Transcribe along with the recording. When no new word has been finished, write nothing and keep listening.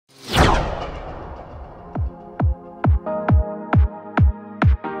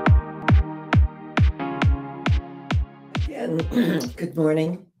Good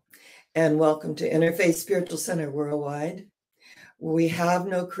morning and welcome to Interfaith Spiritual Center Worldwide, where we have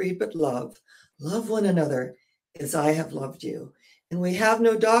no creed but love. Love one another as I have loved you. And we have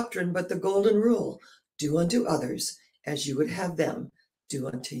no doctrine but the golden rule: do unto others as you would have them do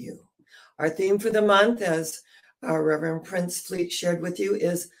unto you. Our theme for the month, as our Reverend Prince Fleet shared with you,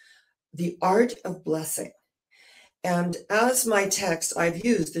 is the art of blessing. And as my text, I've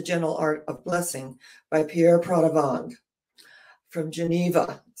used The Gentle Art of Blessing by Pierre Pradavand from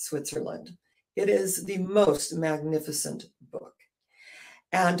Geneva, Switzerland. It is the most magnificent book.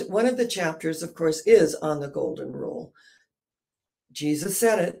 And one of the chapters, of course, is on the golden rule. Jesus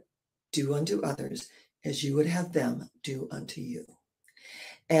said it: do unto others as you would have them do unto you.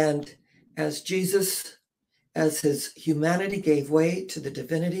 And as Jesus, as his humanity gave way to the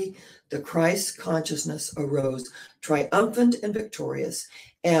divinity, the Christ consciousness arose triumphant and victorious.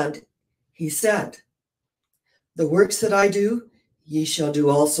 And he said, the works that I do, ye shall do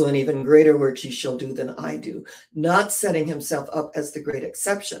also, and even greater works ye shall do than I do. Not setting himself up as the great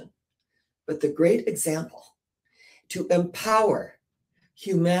exception, but the great example to empower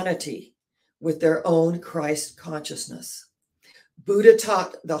humanity with their own Christ consciousness. Buddha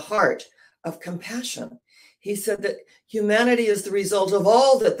taught the heart of compassion. He said that humanity is the result of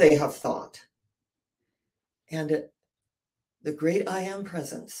all that they have thought. And the great I am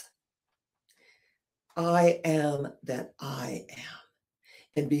presence, I am that I am.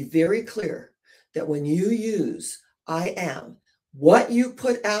 And be very clear that when you use I am, what you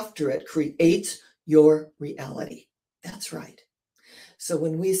put after it creates your reality. That's right. So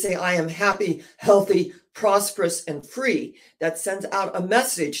when we say I am happy, healthy, prosperous, and free, that sends out a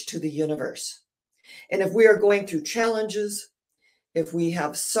message to the universe. And if we are going through challenges, if we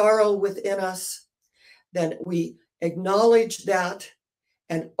have sorrow within us, then we acknowledge that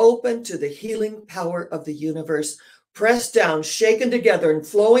and open to the healing power of the universe, pressed down, shaken together, and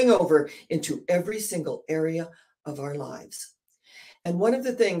flowing over into every single area of our lives. And one of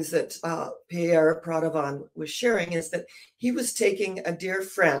the things that Pierre Pradavand was sharing is that he was taking a dear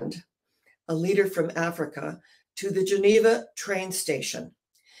friend, a leader from Africa, to the Geneva train station.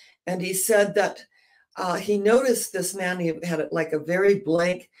 And he said that he noticed this man, he had like a very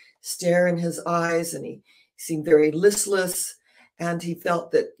blank stare in his eyes, and he seemed very listless, and he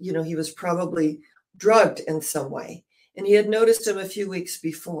felt that, he was probably drugged in some way. And he had noticed him a few weeks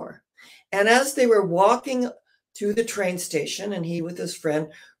before. And as they were walking to the train station, and he with his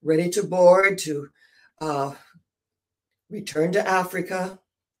friend ready to board to return to Africa,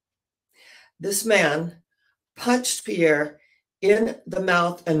 this man punched Pierre in the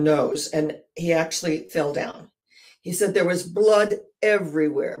mouth and nose, and he actually fell down. He said there was blood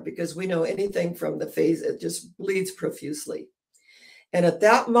everywhere, because we know anything from the face, it just bleeds profusely. And at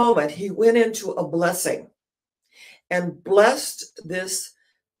that moment, he went into a blessing and blessed this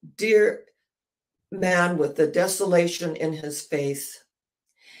dear man with the desolation in his face,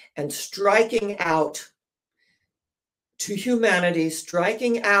 and striking out to humanity,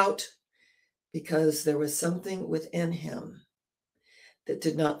 striking out because there was something within him that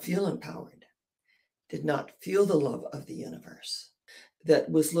did not feel empowered, did not feel the love of the universe, that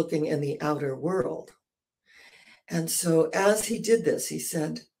was looking in the outer world. And so as he did this, he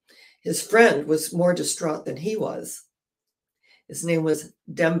said his friend was more distraught than he was. His name was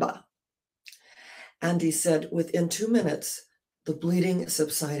Demba. And he said within 2 minutes, the bleeding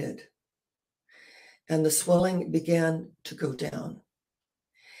subsided and the swelling began to go down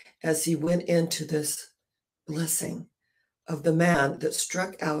as he went into this blessing of the man that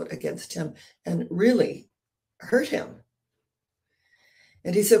struck out against him and really hurt him.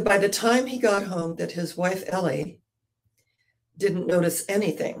 And he said by the time he got home, that his wife Ellie didn't notice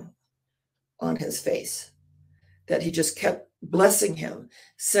anything on his face, that he just kept blessing him,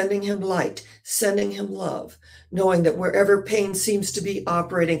 sending him light, sending him love, knowing that wherever pain seems to be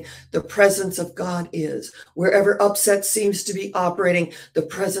operating, the presence of God is. Wherever upset seems to be operating, the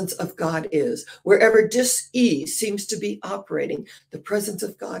presence of God is. Wherever dis-ease seems to be operating, the presence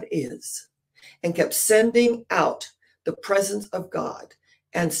of God is. And kept sending out the presence of God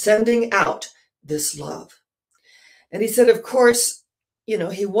and sending out this love. And he said, of course,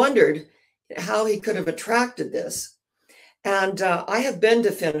 he wondered how he could have attracted this. And I have been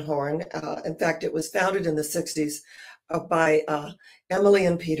to Findhorn. In fact, it was founded in the 60s by Emily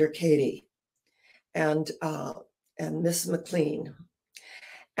and Peter Cady and Miss McLean.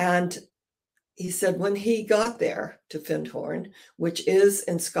 And he said when he got there to Findhorn, which is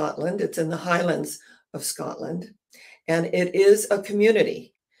in Scotland, it's in the Highlands of Scotland, and it is a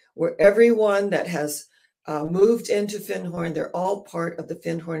community where everyone that has moved into Findhorn, they're all part of the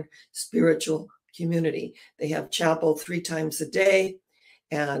Findhorn spiritual community. They have chapel 3 times a day,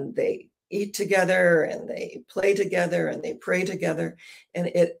 and they eat together, and they play together, and they pray together. And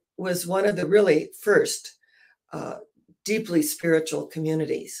it was one of the really first deeply spiritual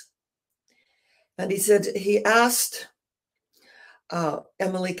communities. And he said, he asked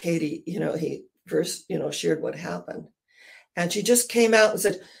Emily Cady, he first, shared what happened. And she just came out and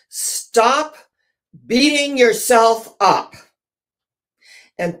said, stop beating yourself up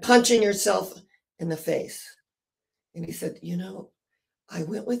and punching yourself in the face. And he said, I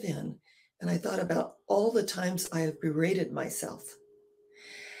went within and I thought about all the times I have berated myself,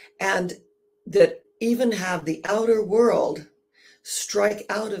 and that even have the outer world strike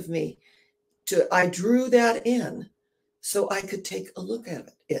out of me. I drew that in so I could take a look at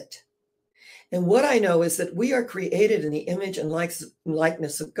it. And what I know is that we are created in the image and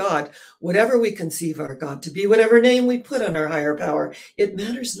likeness of God. Whatever we conceive our God to be, whatever name we put on our higher power, it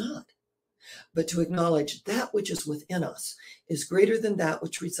matters not. But to acknowledge that which is within us is greater than that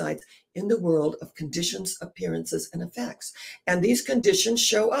which resides in the world of conditions, appearances, and effects. And these conditions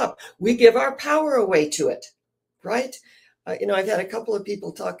show up. We give our power away to it, right? I've had a couple of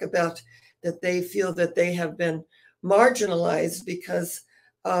people talk about that they feel that they have been marginalized because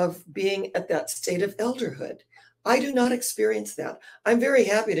of being at that state of elderhood. I do not experience that. I'm very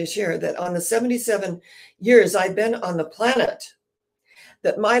happy to share that on the 77 years I've been on the planet,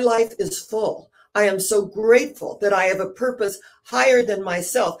 that my life is full. I am so grateful that I have a purpose higher than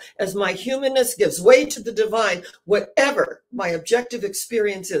myself. As my humanness gives way to the divine, whatever my objective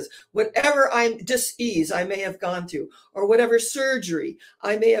experience is, whatever dis-ease I may have gone through, or whatever surgery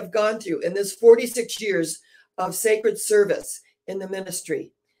I may have gone through in this 46 years of sacred service in the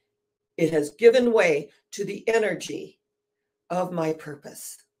ministry, it has given way to the energy of my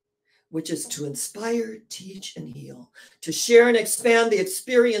purpose, which is to inspire, teach, and heal, to share and expand the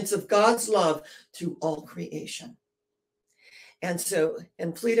experience of God's love through all creation. And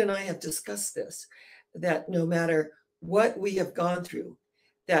Fleet and I have discussed this, that no matter what we have gone through,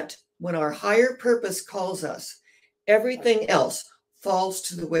 that when our higher purpose calls us, everything else falls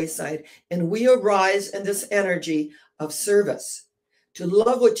to the wayside, and we arise in this energy of service. To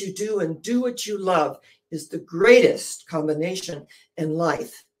love what you do and do what you love is the greatest combination in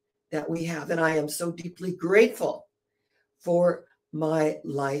life that we have. And I am so deeply grateful for my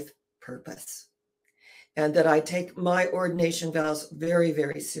life purpose, and that I take my ordination vows very,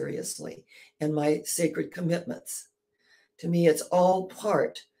 very seriously, and my sacred commitments. To me, it's all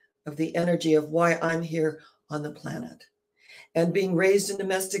part of the energy of why I'm here on the planet. And being raised in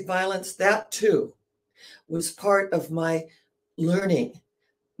domestic violence, that too was part of my learning,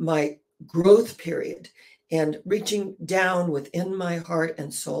 my growth period, and reaching down within my heart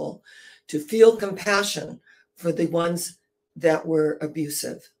and soul to feel compassion for the ones that were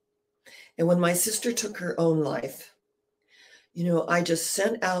abusive. And when my sister took her own life, I just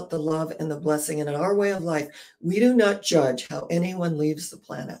sent out the love and the blessing. And in our way of life, we do not judge how anyone leaves the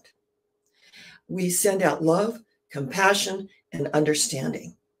planet. We send out love, compassion, and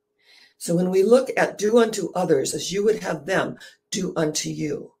understanding. So when we look at do unto others as you would have them do unto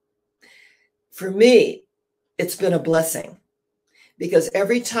you, for me, it's been a blessing, because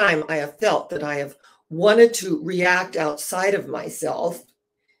every time I have felt that I have wanted to react outside of myself,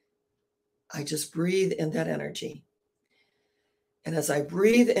 I just breathe in that energy. And as I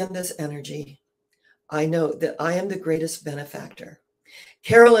breathe in this energy, I know that I am the greatest benefactor.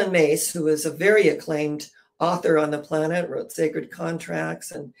 Carolyn Myss, who is a very acclaimed author on the planet, wrote Sacred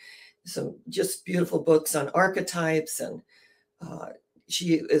Contracts and some just beautiful books on archetypes, and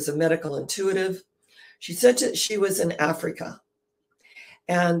she is a medical intuitive. She said that she was in Africa,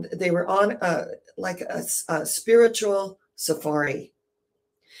 and they were on a spiritual safari,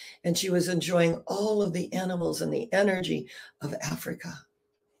 and she was enjoying all of the animals and the energy of Africa.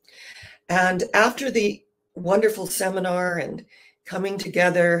 And after the wonderful seminar and coming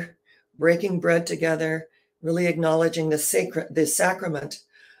together, breaking bread together, really acknowledging the sacrament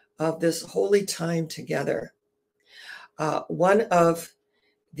of this holy time together, one of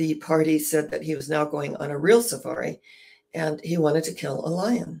the parties said that he was now going on a real safari and he wanted to kill a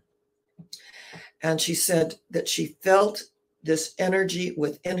lion. And she said that she felt this energy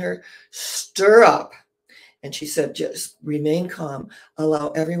within her stir up. And she said, just remain calm, allow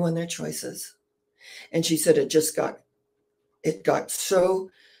everyone their choices. And she said it got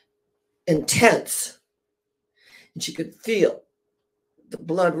so intense, and she could feel the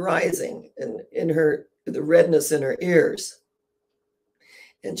blood rising in her, the redness in her ears.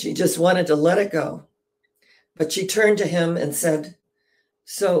 And she just wanted to let it go. But she turned to him and said,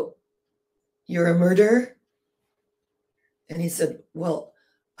 so you're a murderer? And he said, well,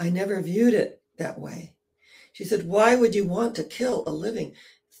 I never viewed it that way. She said, why would you want to kill a living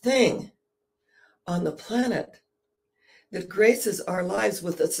thing on the planet that graces our lives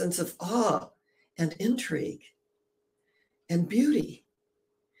with a sense of awe and intrigue and beauty?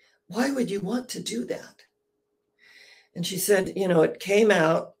 Why would you want to do that? And she said, it came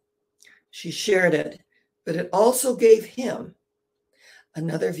out, she shared it, but it also gave him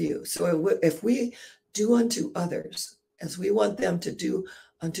another view. So if we do unto others as we want them to do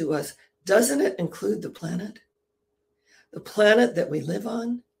unto us, doesn't it include the planet? The planet that we live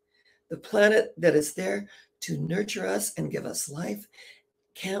on, the planet that is there to nurture us and give us life.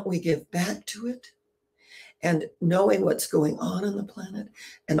 Can't we give back to it? And knowing what's going on the planet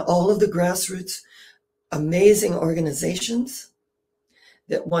and all of the grassroots, amazing organizations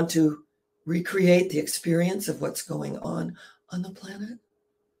that want to recreate the experience of what's going on the planet.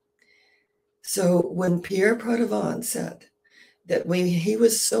 So when Pierre Protivon said that he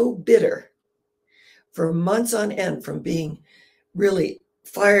was so bitter for months on end from being really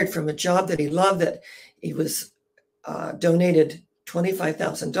fired from a job that he loved, that he was donated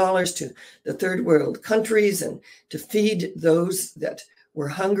 $25,000 to the third world countries and to feed those that were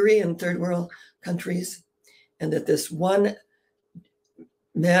hungry in third world countries, and that this one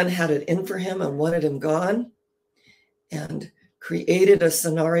man had it in for him and wanted him gone, and created a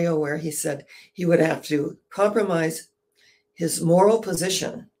scenario where he said he would have to compromise his moral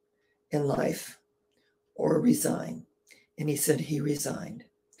position in life or resign. And he said he resigned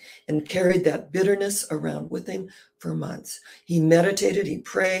and carried that bitterness around with him for months. He meditated, he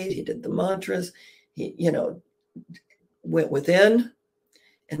prayed, he did the mantras, he, went within,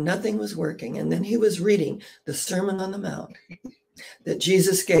 and nothing was working. And then he was reading the Sermon on the Mount that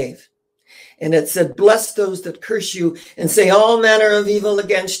Jesus gave. And it said, bless those that curse you and say all manner of evil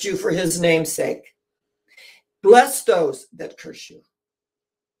against you for his name's sake. Bless those that curse you.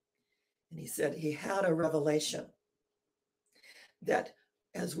 And he said he had a revelation that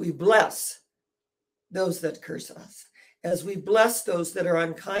as we bless those that curse us, as we bless those that are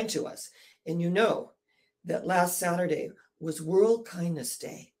unkind to us, and that last Saturday was World Kindness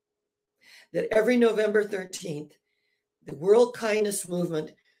Day, that every November 13th, the World Kindness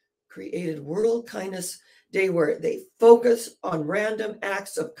Movement created World Kindness Day, where they focus on random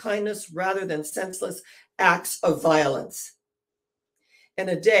acts of kindness rather than senseless acts of violence. And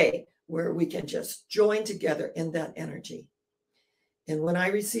a day where we can just join together in that energy. And when I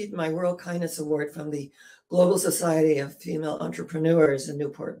received my World Kindness Award from the Global Society of Female Entrepreneurs in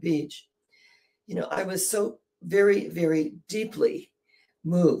Newport Beach, I was so very, very deeply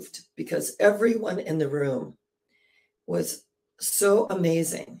moved, because everyone in the room was so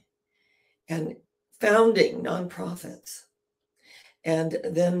amazing and founding nonprofits. And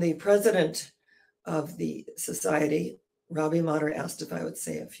then the president of the society, Robbie Motter, asked if I would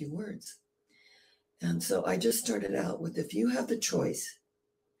say a few words. And so I just started out with, if you have the choice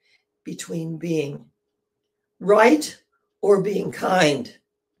between being right or being kind,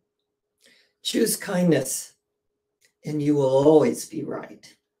 choose kindness and you will always be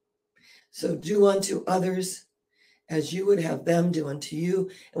right. So do unto others as you would have them do unto you.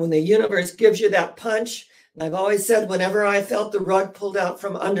 And when the universe gives you that punch, and I've always said, whenever I felt the rug pulled out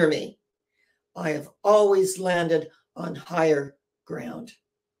from under me, I have always landed on higher ground,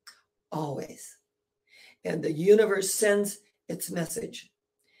 always. And the universe sends its message.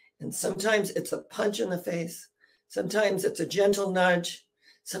 And sometimes it's a punch in the face. Sometimes it's a gentle nudge.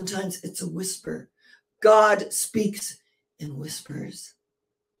 Sometimes it's a whisper. God speaks in whispers.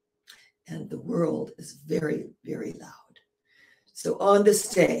 And the world is very, very loud. So on this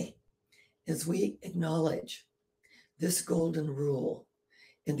day, as we acknowledge this golden rule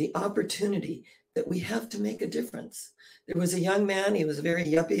and the opportunity that we have to make a difference. There was a young man, he was very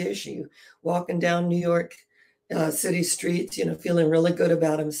yuppie-ish, he walking down New York city streets, feeling really good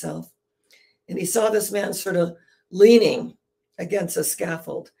about himself. And he saw this man sort of leaning against a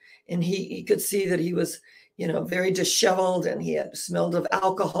scaffold. And he could see that he was, very disheveled, and he had smelled of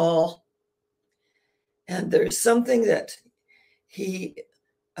alcohol. And there's something that he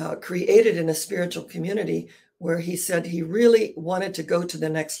created in a spiritual community where he said he really wanted to go to the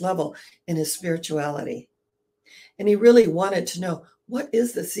next level in his spirituality. And he really wanted to know, what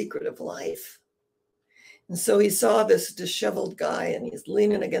is the secret of life? And so he saw this disheveled guy, and he's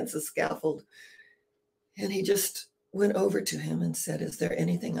leaning against the scaffold. And he just went over to him and said, is there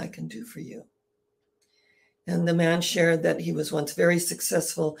anything I can do for you? And the man shared that he was once very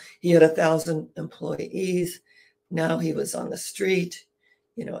successful. He had 1,000 employees. Now he was on the street.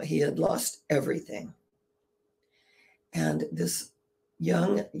 He had lost everything. And this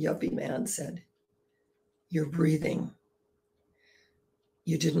young yuppie man said, you're breathing.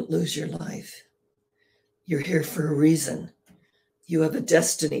 You didn't lose your life. You're here for a reason. You have a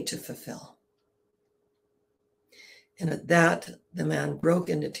destiny to fulfill. And at that, the man broke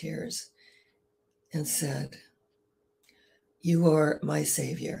into tears and said, you are my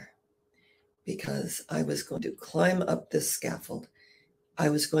savior, because I was going to climb up this scaffold. I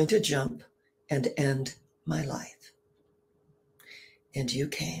was going to jump and end my life. And you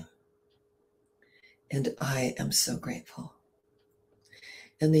came. And I am so grateful.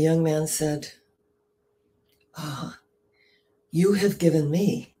 And the young man said, you have given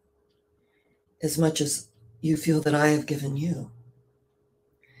me as much as you feel that I have given you.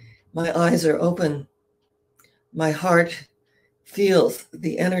 My eyes are open. My heart feels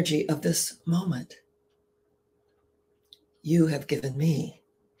the energy of this moment. You have given me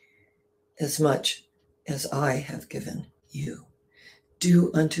as much as I have given you.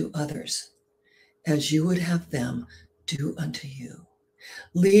 Do unto others as you would have them do unto you.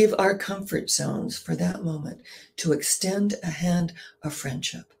 Leave our comfort zones for that moment to extend a hand of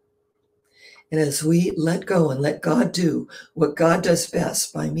friendship. And as we let go and let God do what God does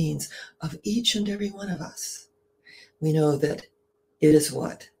best by means of each and every one of us, we know that it is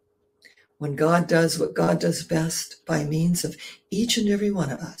what? When God does what God does best by means of each and every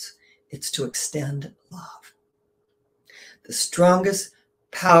one of us, it's to extend love. The strongest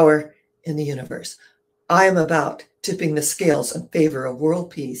power in the universe. I am about tipping the scales in favor of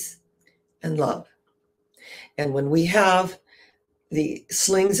world peace and love. And when we have the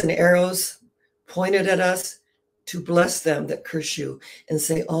slings and arrows pointed at us, to bless them that curse you and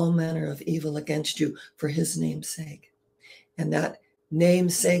say all manner of evil against you for his name's sake. And that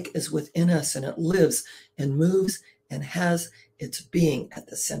namesake is within us, and it lives and moves and has its being at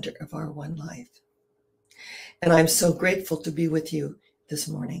the center of our one life. And I'm so grateful to be with you this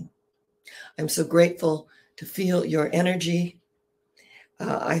morning. I'm so grateful to feel your energy.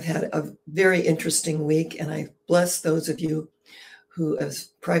 I've had a very interesting week, and I bless those of you who have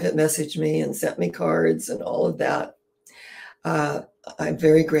private messaged me and sent me cards and all of that. I'm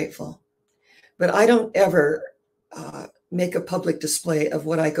very grateful. But I don't ever make a public display of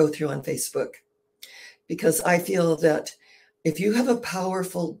what I go through on Facebook, because I feel that if you have a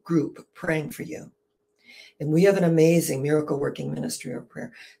powerful group praying for you, and we have an amazing miracle working ministry of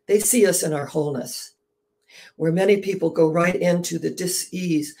prayer, they see us in our wholeness, where many people go right into the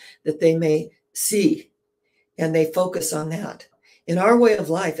dis-ease that they may see, and they focus on that. In our way of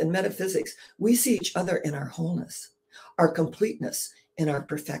life and metaphysics, we see each other in our wholeness, our completeness, and our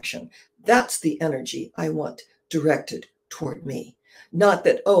perfection. That's the energy I want directed toward me. Not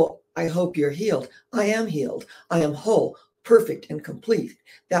that, oh, I hope you're healed. I am healed. I am whole, perfect, and complete.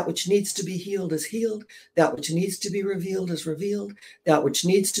 That which needs to be healed is healed. That which needs to be revealed is revealed. That which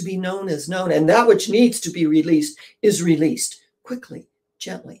needs to be known is known. And that which needs to be released is released quickly,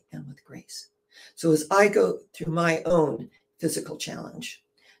 gently, and with grace. So as I go through my own physical challenge,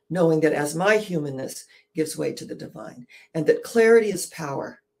 knowing that as my humanness gives way to the divine, and that clarity is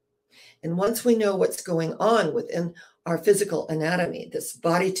power. And once we know what's going on within our physical anatomy, this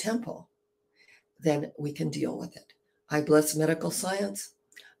body temple, then we can deal with it. I bless medical science.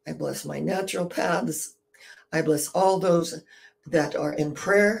 I bless my naturopaths. I bless all those that are in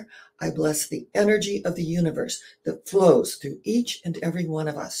prayer. I bless the energy of the universe that flows through each and every one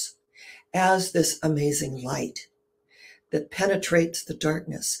of us as this amazing light that penetrates the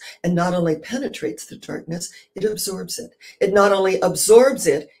darkness. And not only penetrates the darkness, it absorbs it. It not only absorbs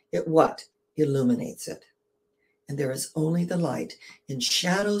it, it what? Illuminates it. And there is only the light, and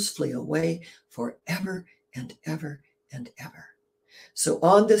shadows flee away forever and ever and ever. So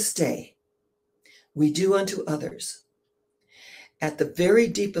on this day, we do unto others at the very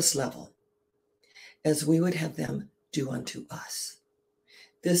deepest level as we would have them do unto us.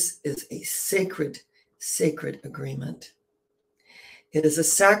 This is a sacred, sacred agreement. It is a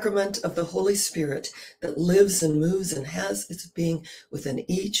sacrament of the Holy Spirit that lives and moves and has its being within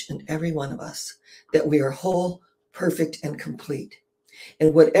each and every one of us, that we are whole, perfect, and complete.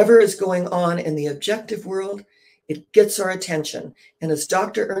 And whatever is going on in the objective world, it gets our attention. And as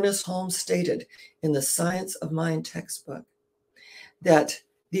Dr. Ernest Holmes stated in the Science of Mind textbook, that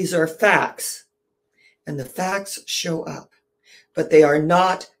these are facts, and the facts show up, but they are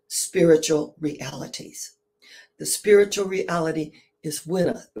not spiritual realities. The spiritual reality is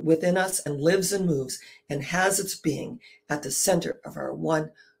within us and lives and moves and has its being at the center of our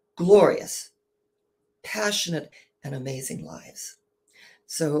one glorious, passionate, and amazing lives.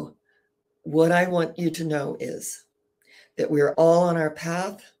 So what I want you to know is that we are all on our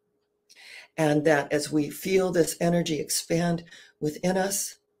path, and that as we feel this energy expand within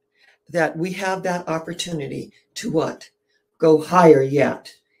us, that we have that opportunity to what? go higher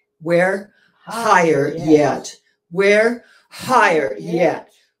yet. Where? Higher yet. Where? Higher yet.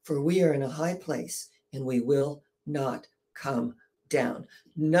 For we are in a high place and we will not come down.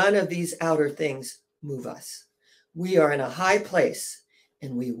 None of these outer things move us. We are in a high place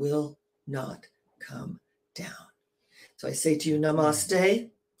and we will not come down. So I say to you, namaste.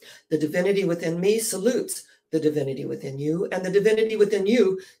 The divinity within me salutes the divinity within you, and the divinity within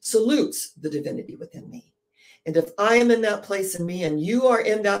you salutes the divinity within me. And if I am in that place in me and you are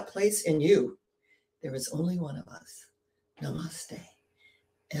in that place in you, there is only one of us. Namaste.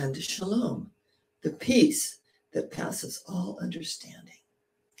 And shalom, the peace that passes all understanding.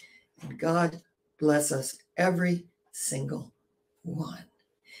 And God bless us, every single one.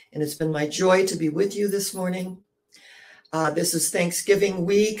 And it's been my joy to be with you this morning. This is Thanksgiving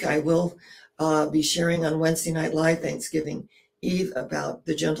week. I will be sharing on Wednesday Night Live, Thanksgiving Eve, about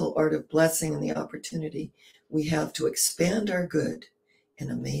the gentle art of blessing and the opportunity we have to expand our good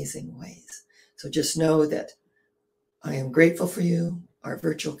in amazing ways. So just know that I am grateful for you, our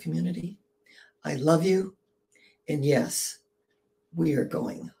virtual community. I love you. And yes, we are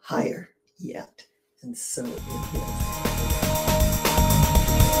going higher yet. And so it is.